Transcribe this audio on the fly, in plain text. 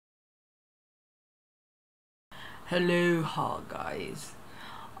Helloha, guys.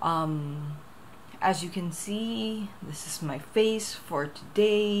 As you can see, this is my face for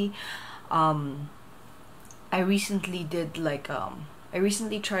today. I recently did I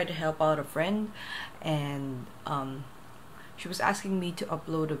recently tried to help out a friend, and she was asking me to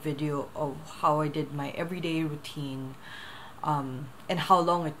upload a video of how I did my everyday routine, and how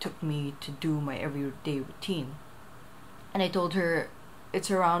long it took me to do my everyday routine. And I told her it's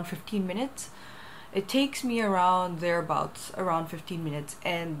around 15 minutes. It takes me around thereabouts around 15 minutes,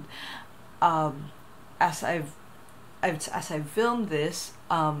 and as I've filmed this,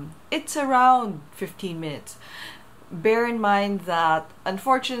 it's around 15 minutes. Bear in mind that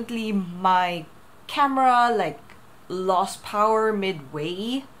unfortunately my camera lost power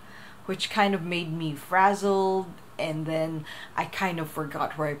midway, which kind of made me frazzled, and then I kind of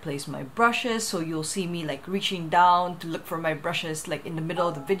forgot where I placed my brushes, so you'll see me reaching down to look for my brushes in the middle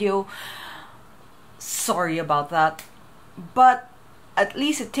of the video. Sorry about that, but at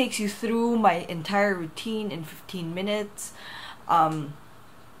least it takes you through my entire routine in 15 minutes.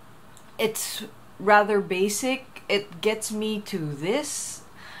 It's rather basic. It gets me to this.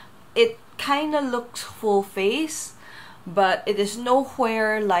 It kind of looks full face, but it is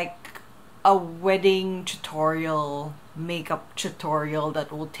nowhere like a wedding tutorial, makeup tutorial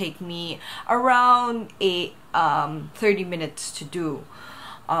that will take me around 30 minutes to do.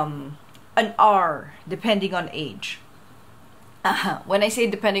 An hour, depending on age. When I say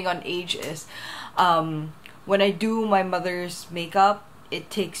depending on age is, when I do my mother's makeup, it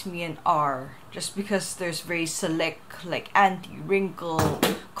takes me an hour, just because there's very select anti-wrinkle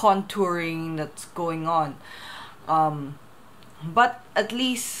contouring that's going on. But at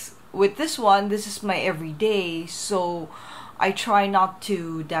least with this one, this is my everyday, so I try not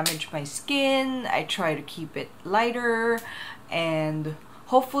to damage my skin. I try to keep it lighter, and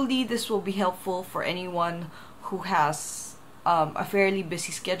hopefully this will be helpful for anyone who has a fairly busy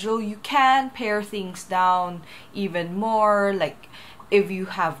schedule. You can pare things down even more. If you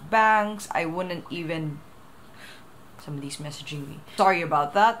have bangs, I wouldn't even... Somebody's messaging me. Sorry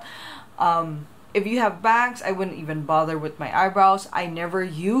about that. If you have bangs, I wouldn't even bother with my eyebrows. I never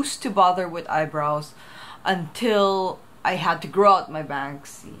used to bother with eyebrows until I had to grow out my bangs.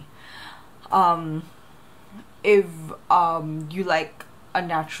 See, if you like a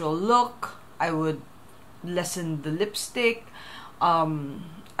natural look, I would lessen the lipstick.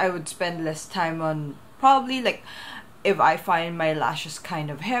 I would spend less time on probably if I find my lashes kind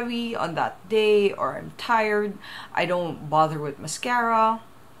of heavy on that day, or I'm tired, I don't bother with mascara.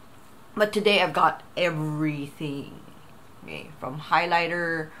 But today I've got everything, okay, from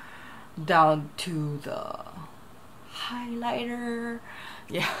highlighter down to the highlighter,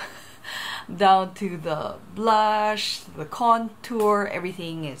 yeah, down to the blush, the contour,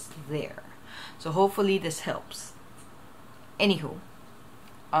 everything is there. So hopefully this helps. Anywho,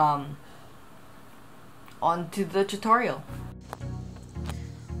 on to the tutorial.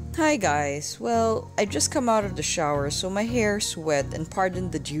 Hi guys, well, I just come out of the shower, so my hair's wet, and pardon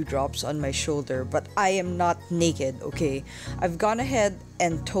the dewdrops on my shoulder, but I am not naked, okay? I've gone ahead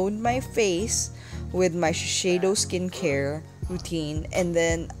and toned my face with my Shiseido skincare routine, and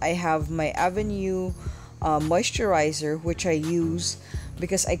then I have my Avenue moisturizer, which I use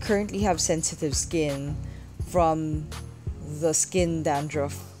because I currently have sensitive skin from the skin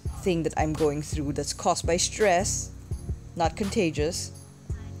dandruff thing that I'm going through that's caused by stress, not contagious.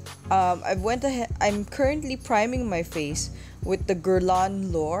 I'm currently priming my face with the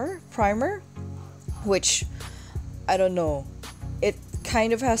Guerlain L'Or primer, which, I don't know, it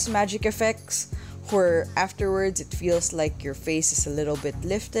kind of has magic effects where afterwards it feels like your face is a little bit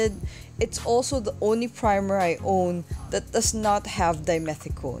lifted. It's also the only primer I own that does not have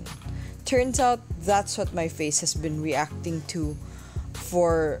dimethicone. Turns out that's what my face has been reacting to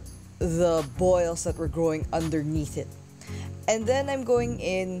for the boils that were growing underneath it. And then I'm going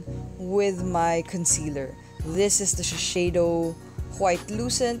in with my concealer. This is the Shiseido White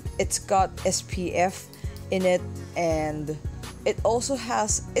Lucent. It's got SPF in it, and it also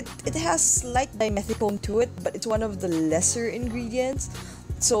has it has slight dimethicone to it, but it's one of the lesser ingredients,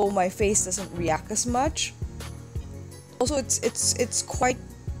 so my face doesn't react as much. Also, it's quite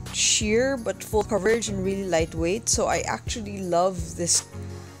sheer but full coverage and really lightweight, so I actually love this.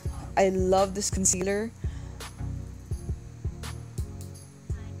 I love this concealer.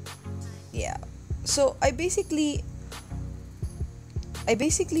 Yeah, so I basically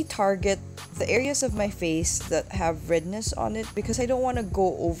target the areas of my face that have redness on it, because I don't want to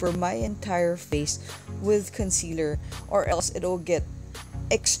go over my entire face with concealer, or else it'll get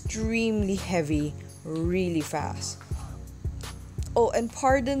extremely heavy really fast. Oh, and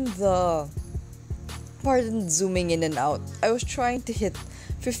pardon the pardon zooming in and out. I was trying to hit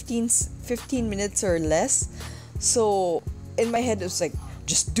 15 minutes or less. So in my head it was like,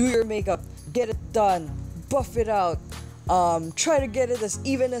 just do your makeup, get it done, buff it out, try to get it as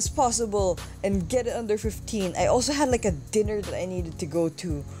even as possible and get it under 15. I also had like a dinner that I needed to go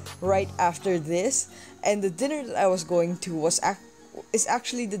to right after this, and the dinner that I was going to is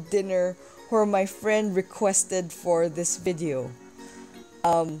actually the dinner where my friend requested for this video.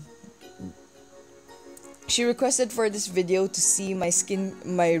 She requested for this video to see my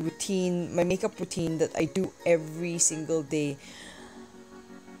routine, my makeup routine that I do every single day.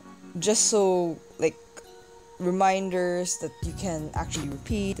 Just so, like, reminders that you can actually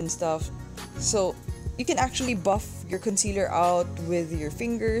repeat and stuff. So, you can actually buff your concealer out with your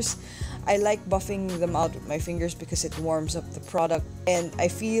fingers. I like buffing them out with my fingers because it warms up the product and I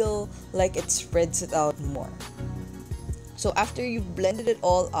feel like it spreads it out more. So after you've blended it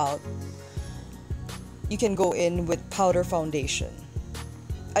all out, you can go in with powder foundation.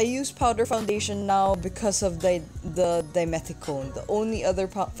 I use powder foundation now because of the dimethicone. The only other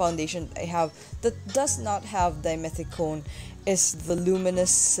foundation I have that does not have dimethicone is the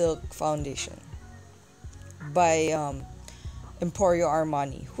Luminous Silk Foundation by Emporio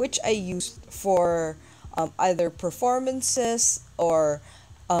Armani, which I use for either performances or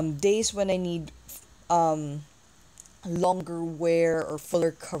days when I need longer wear or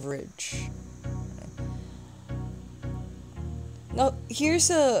fuller coverage. Now here's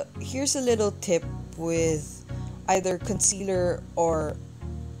a little tip with either concealer or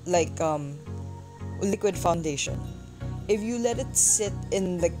like liquid foundation. If you let it sit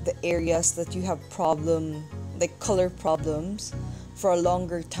in like the areas that you have like color problems for a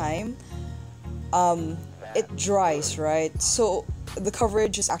longer time, it dries, right? So the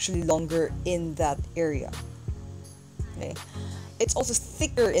coverage is actually longer in that area. Okay, it's also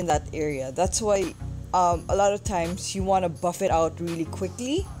thicker in that area. That's why a lot of times you want to buff it out really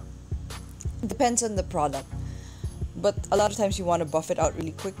quickly. It depends on the product, but a lot of times you want to buff it out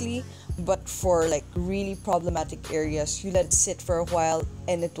really quickly. But for like really problematic areas, you let it sit for a while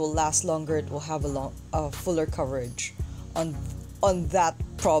and it will last longer. It will have a fuller coverage on that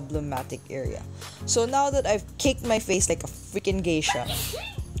problematic area. So now that I've caked my face like a freaking geisha,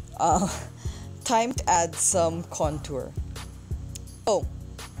 time to add some contour. Oh,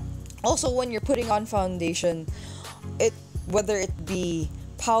 also when you're putting on foundation, whether it be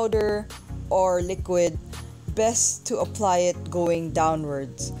powder or liquid, best to apply it going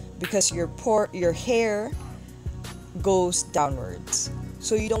downwards because your hair goes downwards.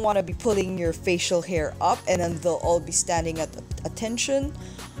 So you don't want to be pulling your facial hair up and then they'll all be standing at attention.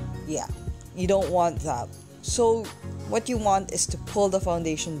 Yeah, you don't want that. So what you want is to pull the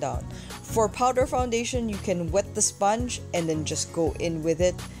foundation down. For powder foundation, you can wet the sponge and then just go in with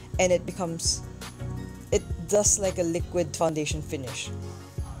it, and it does like a liquid foundation finish.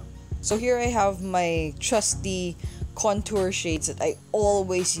 So here I have my trusty contour shades that I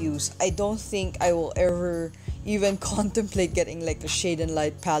always use. I don't think I will ever even contemplate getting like a shade and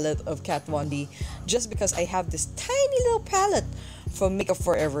light palette of Kat Von D, just because I have this tiny little palette from Makeup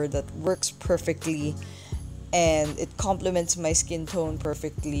Forever that works perfectly and it complements my skin tone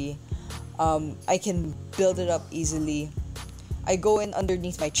perfectly. I can build it up easily. I go in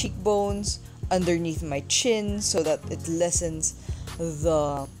underneath my cheekbones, underneath my chin, so that it lessens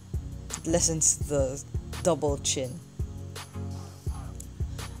the double chin.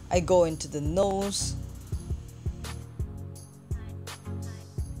 I go into the nose.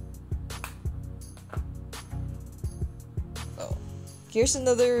 Oh, here's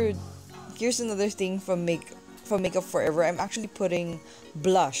another thing from Makeup Forever. I'm actually putting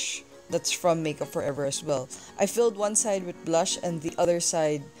blush that's from Makeup Forever as well. I filled one side with blush and the other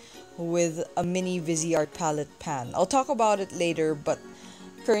side with a mini Viseart palette pan. I'll talk about it later, but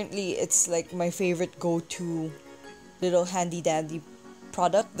currently it's like my favorite go-to little handy dandy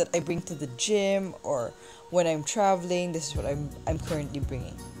product that I bring to the gym or when I'm traveling. This is what I'm currently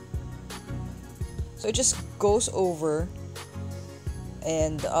bringing. So it just goes over,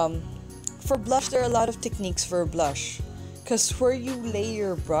 and for blush there are a lot of techniques for blush, because where you lay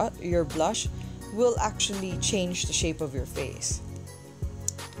your blush will actually change the shape of your face.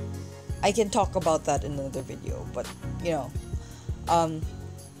 I can talk about that in another video, but you know,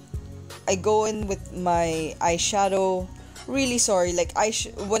 I go in with my eyeshadow. Really sorry, like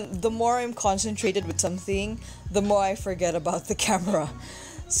the more I'm concentrated with something, the more I forget about the camera.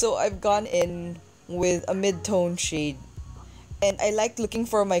 So I've gone in with a mid-tone shade, and I like looking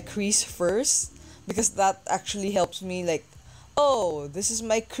for my crease first because that actually helps me, like, oh, this is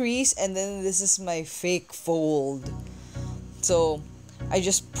my crease and then this is my fake fold. So I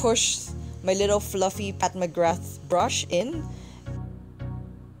just push my little fluffy Pat McGrath brush in.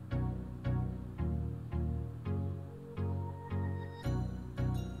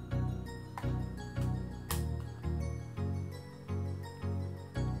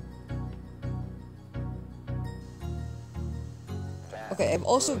 Okay, I've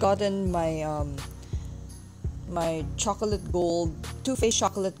also gotten my my chocolate gold, Too Faced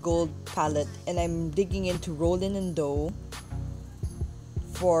chocolate gold palette, and I'm digging into Rollin' and Dough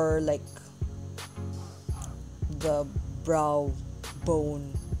for like the brow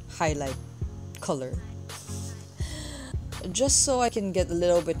bone highlight color, just so I can get a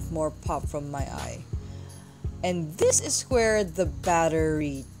little bit more pop from my eye. And this is where the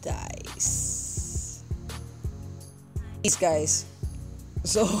battery dies. These guys.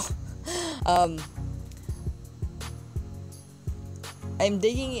 So, I'm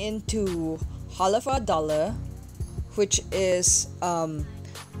digging into Helloha, which is a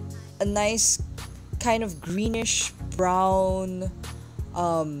nice kind of greenish brown,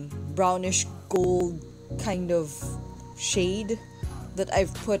 brownish gold kind of shade that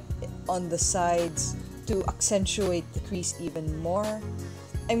I've put on the sides to accentuate the crease even more.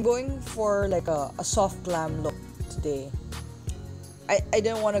 I'm going for like a soft glam look today. I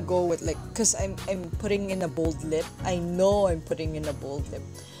didn't want to go with like, because I'm putting in a bold lip. I know I'm putting in a bold lip.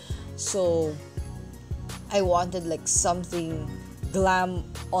 So I wanted like something glam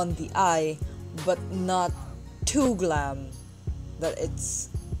on the eye, but not too glam that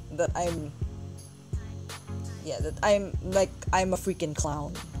I'm a freaking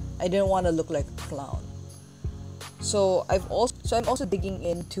clown. I didn't want to look like a clown. So I'm also digging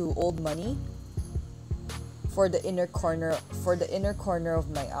into Old Money for the inner corner of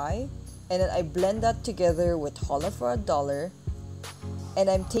my eye, and then I blend that together with Helloha, and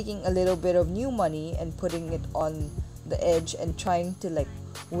I'm taking a little bit of New Money and putting it on the edge and trying to like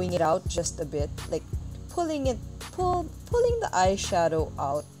wing it out just a bit, like pulling the eyeshadow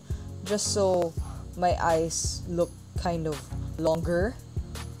out just so my eyes look kind of longer.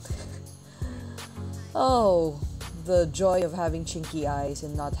 Oh, the joy of having chinky eyes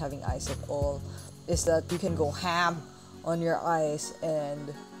and not having eyes at all is that you can go ham on your eyes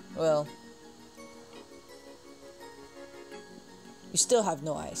and, well, you still have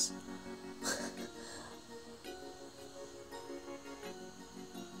no eyes.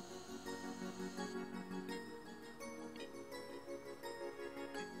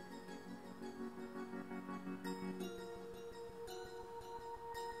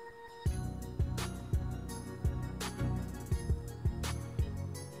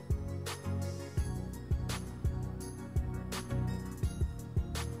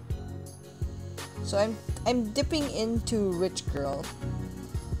 So I'm dipping into Rich Girl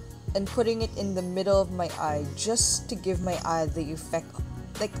and putting it in the middle of my eye just to give my eye the effect,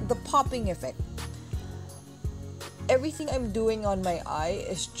 like the popping effect. Everything I'm doing on my eye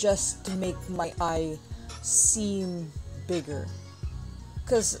is just to make my eye seem bigger.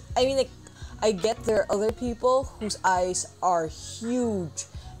 Cause I mean, like, I get there are other people whose eyes are huge,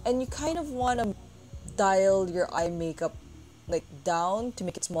 and you kind of want to dial your eye makeup like down to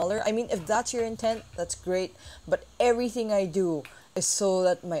make it smaller. I mean, if that's your intent, that's great, but everything I do is so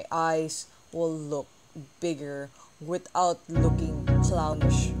that my eyes will look bigger without looking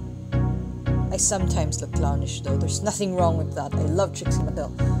clownish. I sometimes look clownish though. There's nothing wrong with that. I love Trixie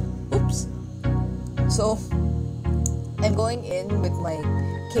Mattel. Oops. So I'm going in with my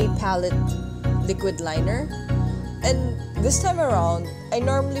K Palette liquid liner, and this time around I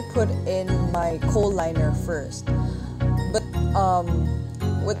normally put in my kohl liner first. But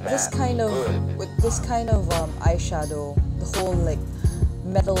with this kind of eyeshadow, the whole like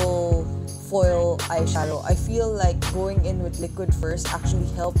metal foil eyeshadow, I feel like going in with liquid first actually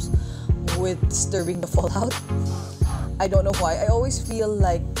helps with disturbing the fallout. I don't know why. I always feel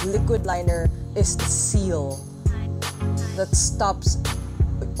like liquid liner is the seal that stops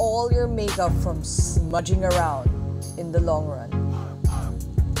all your makeup from smudging around in the long run.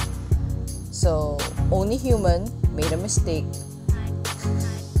 So, only human made a mistake.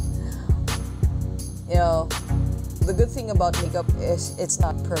 You know, the good thing about makeup is it's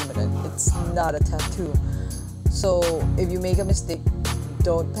not permanent. It's not a tattoo. So if you make a mistake,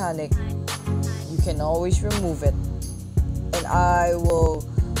 don't panic. You can always remove it. And I will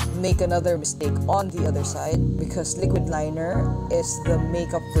make another mistake on the other side, because liquid liner is the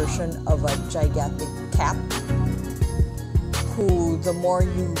makeup version of a gigantic cat who, the more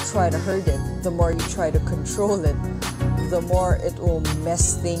you try to hurt it, the more you try to control it, the more it will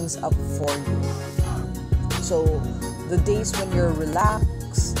mess things up for you. So the days when you're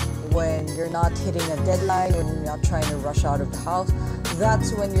relaxed, when you're not hitting a deadline, when you're not trying to rush out of the house,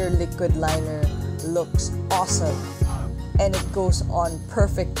 that's when your liquid liner looks awesome and it goes on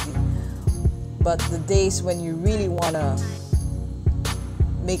perfectly. But the days when you really want to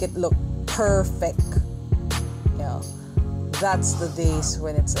make it look perfect, that's the days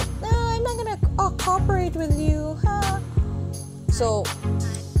when it's like, nah, I'm not gonna cooperate with you, huh? So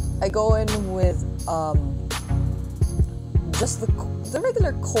I go in with just the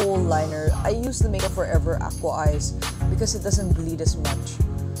regular kohl liner. I use the Makeup Forever Aqua Eyes because it doesn't bleed as much.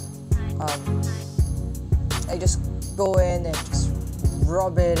 I just go in and just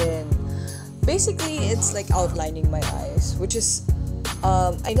rub it in. Basically, it's like outlining my eyes, which is,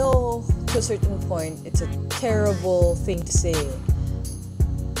 I know to a certain point it's a terrible thing to say,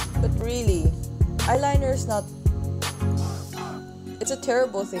 but really, eyeliner is not. It's a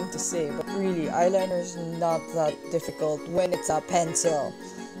terrible thing to say, but really, eyeliner is not that difficult when it's a pencil,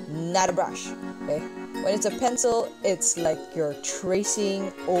 not a brush. Okay, when it's a pencil, it's like you're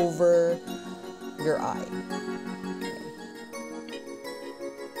tracing over your eye.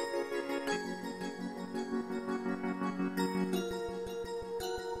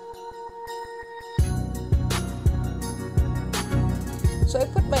 So I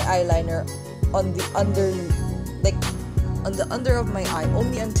put my eyeliner on the under of my eye,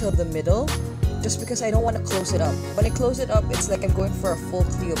 only until the middle, just because I don't want to close it up. When I close it up, it's like I'm going for a full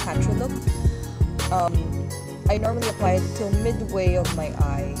Cleopatra look. I normally apply it till midway of my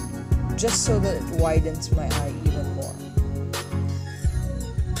eye, just so that it widens my eye even more.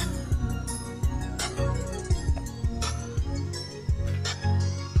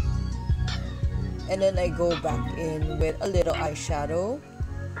 And then I go back in with a little eyeshadow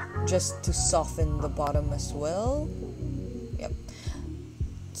just to soften the bottom as well. Yep.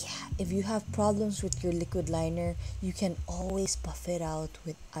 Yeah, if you have problems with your liquid liner, you can always buff it out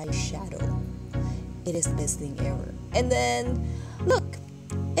with eyeshadow. It is the best thing ever. And then, look,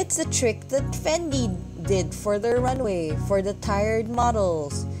 it's a trick that Fendi did for their runway, for the tired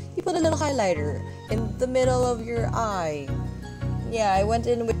models. You put a little highlighter in the middle of your eye. Yeah, I went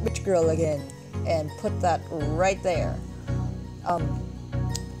in with Rich Girl again and put that right there.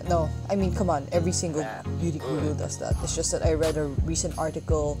 No, I mean, come on, every single beauty guru does that. It's just that I read a recent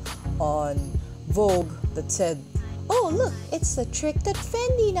article on Vogue that said, oh, look, it's a trick that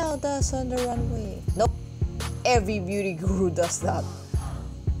Fendi now does on the runway. Nope, every beauty guru does that.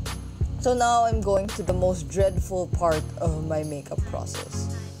 So now I'm going to the most dreadful part of my makeup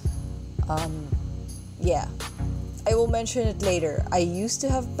process. Yeah, I will mention it later. I used to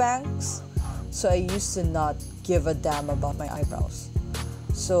have bangs, so I used to not give a damn about my eyebrows.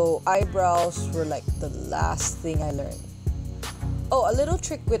 So eyebrows were like the last thing I learned. Oh, a little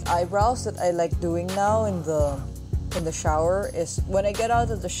trick with eyebrows that I like doing now in the shower is when I get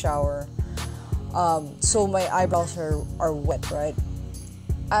out of the shower, so my eyebrows are wet, right?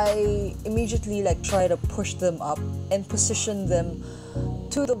 I immediately like try to push them up and position them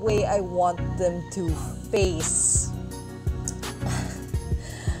to the way I want them to face.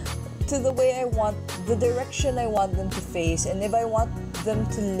 To the way I want, the direction I want them to face, and if I want them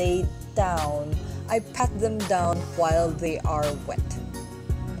to lay down, I pat them down while they are wet.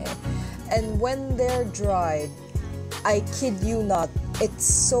 Okay? And when they're dried, I kid you not, it's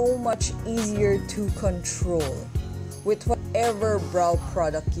so much easier to control with whatever brow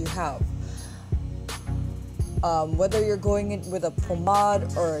product you have. Whether you're going in with a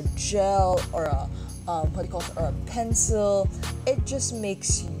pomade or a gel or a or a pencil, it just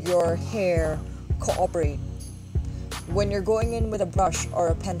makes your hair cooperate. When you're going in with a brush or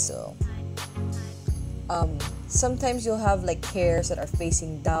a pencil, sometimes you'll have like hairs that are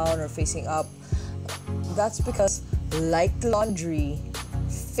facing down or facing up. That's because, like laundry,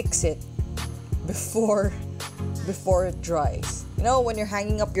 fix it before it dries. You know, when you're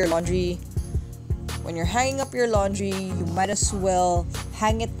hanging up your laundry, you might as well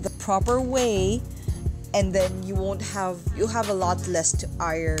hang it the proper way, and then you'll have a lot less to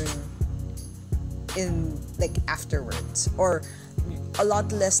iron in like afterwards, or a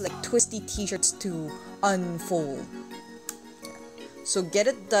lot less like twisty t-shirts to unfold. So get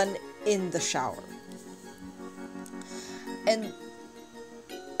it done in the shower. And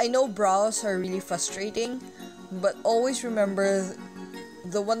I know brows are really frustrating, but always remember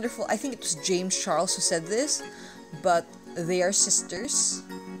the wonderful, I think it was James Charles who said this, but they are sisters,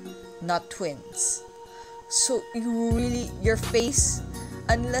 not twins. So your face,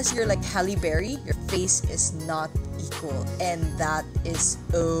 unless you're like Halle Berry, your face is not equal, and that is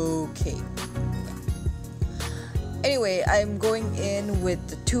okay. Anyway, I'm going in with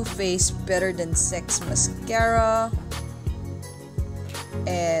the Too Faced Better Than Sex mascara.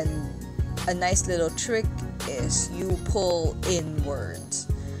 And a nice little trick is you pull inwards.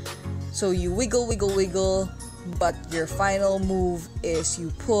 So you wiggle, wiggle, wiggle, but your final move is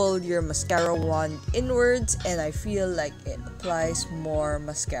you pull your mascara wand inwards, and I feel like it applies more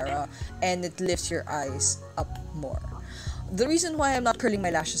mascara and it lifts your eyes up more. The reason why I'm not curling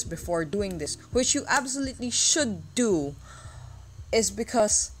my lashes before doing this, which you absolutely should do, is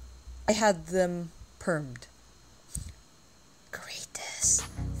because I had them permed. Greatest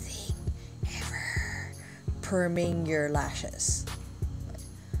thing ever. Perming your lashes.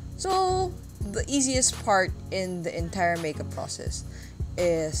 So, the easiest part in the entire makeup process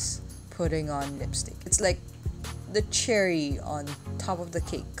is putting on lipstick. It's like the cherry on top of the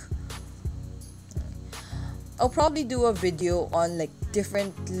cake. I'll probably do a video on like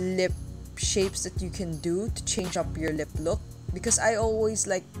different lip shapes that you can do to change up your lip look, because I always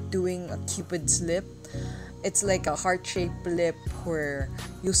like doing a cupid's lip. It's like a heart-shaped lip where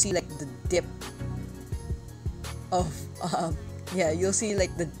you'll see like the dip of you'll see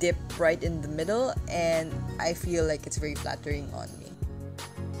like the dip right in the middle, and I feel like it's very flattering on me.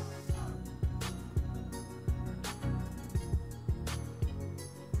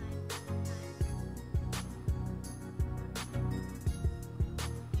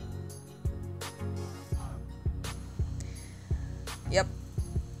 Yep.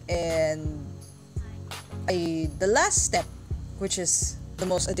 And the last step, which is the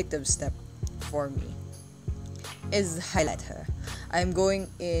most addictive step for me, is highlighter. I'm going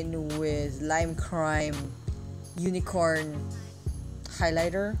in with Lime Crime Unicorn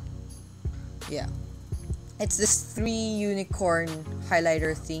highlighter. Yeah. It's this 3 unicorn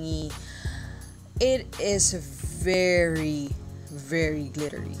highlighter thingy. It is very, very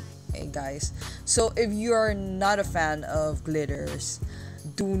glittery. Hey guys. So if you are not a fan of glitters,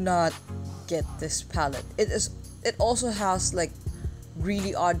 do not get this palette. It also has like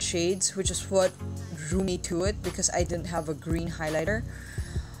really odd shades, which is what drew me to it, because I didn't have a green highlighter.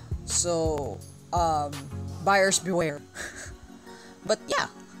 So buyers beware. But yeah,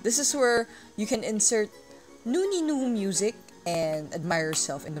 this is where you can insert noonie noo music and admire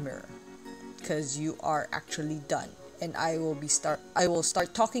yourself in the mirror, because you are actually done, and I will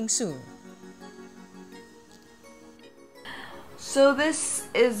start talking soon. So this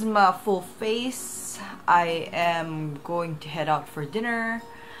is my full face. I am going to head out for dinner.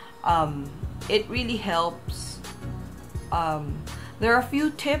 It really helps. There are a few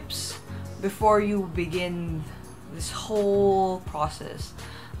tips before you begin this whole process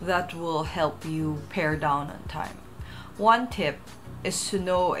that will help you pare down on time. One tip is to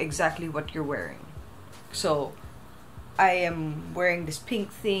know exactly what you're wearing. So I am wearing this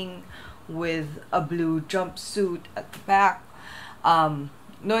pink thing with a blue jumpsuit at the back.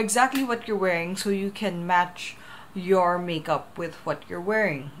 Know exactly what you're wearing so you can match your makeup with what you're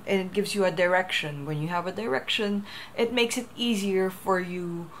wearing, and it gives you a direction. When you have a direction, it makes it easier for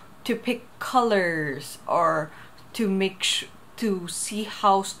you to pick colors or to to see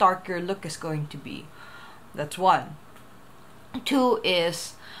how stark your look is going to be. That's one. Two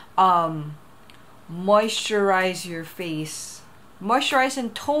is moisturize your face. Moisturize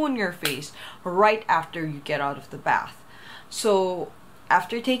and tone your face right after you get out of the bath. So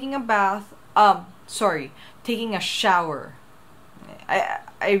after taking a bath, taking a shower,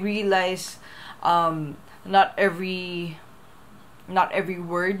 I realize not every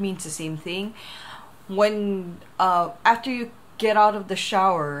word means the same thing. When after you get out of the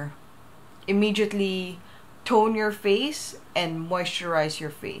shower, immediately tone your face and moisturize your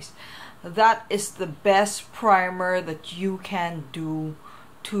face. That is the best primer that you can do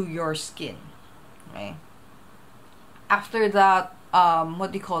to your skin. Okay? After that,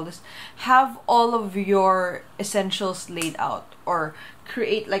 what do you call this? Have all of your essentials laid out, or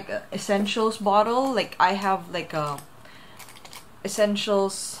create like a essentials bottle. Like I have like a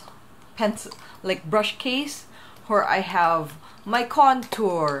essentials pencil, like brush case, where I have my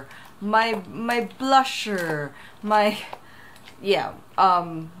contour, my blusher, my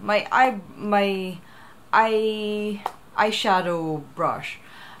eyeshadow brush,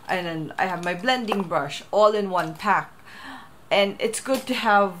 and then I have my blending brush all in one pack. And it's good to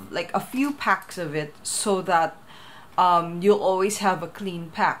have like a few packs of it, so that you'll always have a clean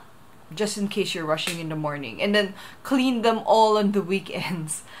pack, just in case you're rushing in the morning, and then clean them all on the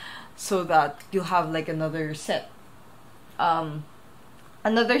weekends so that you'll have like another set.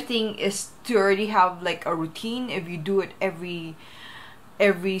 Another thing is to already have like a routine. If you do it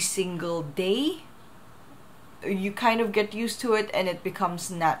every single day, you kind of get used to it, and it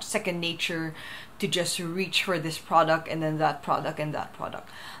becomes second nature to just reach for this product and then that product and that product.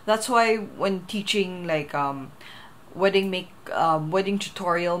 That's why when teaching like wedding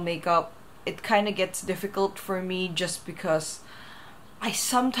tutorial makeup, it kind of gets difficult for me just because I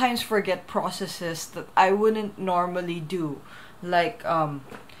sometimes forget processes that I wouldn't normally do, like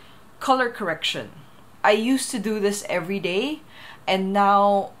color correction. I used to do this every day, and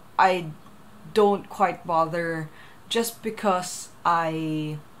now I don't quite bother just because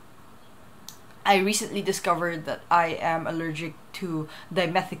I recently discovered that I am allergic to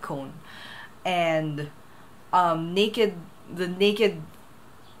dimethicone, and the naked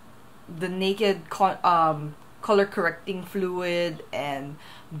color correcting fluid and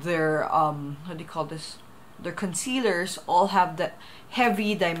their what do you call this, their concealers all have the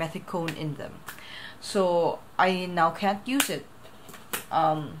heavy dimethicone in them, so I now can't use it.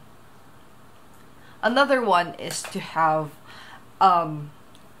 Another one is to have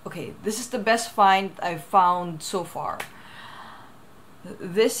okay, this is the best find I've found so far.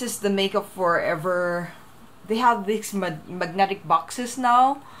 This is the Makeup Forever. They have these magnetic boxes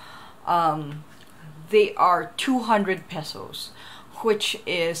now. They are 200 pesos, which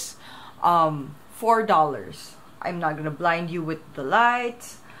is $4. I'm not gonna blind you with the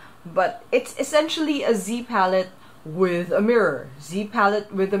lights, but it's essentially a Z palette with a mirror. Z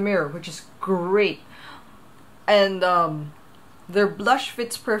palette with a mirror, which is great. And their blush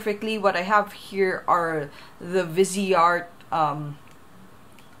fits perfectly. What I have here are the Viseart.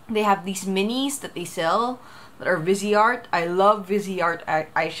 They have these minis that they sell that are Viseart. I love Viseart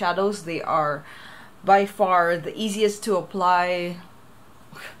eyeshadows. They are by far the easiest to apply.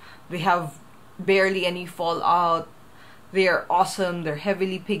 They have barely any fallout. They are awesome. They're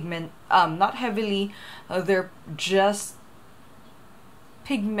heavily not heavily, they're just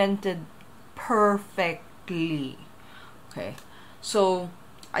pigmented perfectly. Okay, so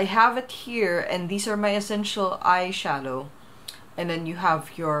I have it here, and these are my essential eyeshadow, and then you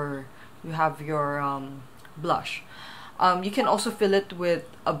have your blush. You can also fill it with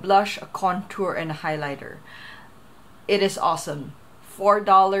a blush, a contour, and a highlighter. It is awesome.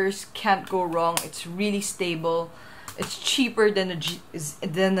 $4, can't go wrong. It's really stable. It's cheaper than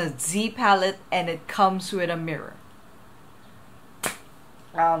a Z palette, and it comes with a mirror.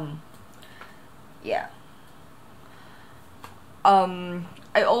 Yeah.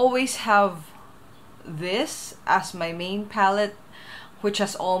 I always have this as my main palette, which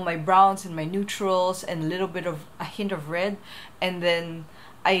has all my browns and my neutrals and a little bit of a hint of red, and then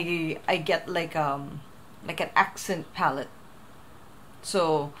I get like an accent palette.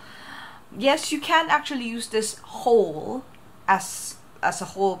 So yes, you can actually use this whole as a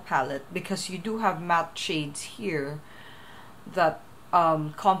whole palette, because you do have matte shades here that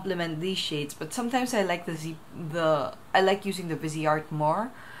complement these shades, but sometimes I like I like using the Viseart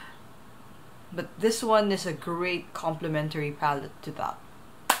more. But this one is a great complementary palette to that.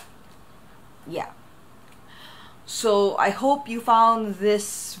 Yeah. So I hope you found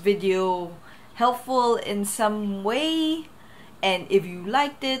this video helpful in some way, and if you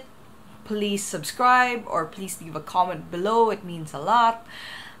liked it, please subscribe or please leave a comment below. It means a lot.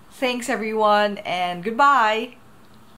 Thanks everyone, and goodbye.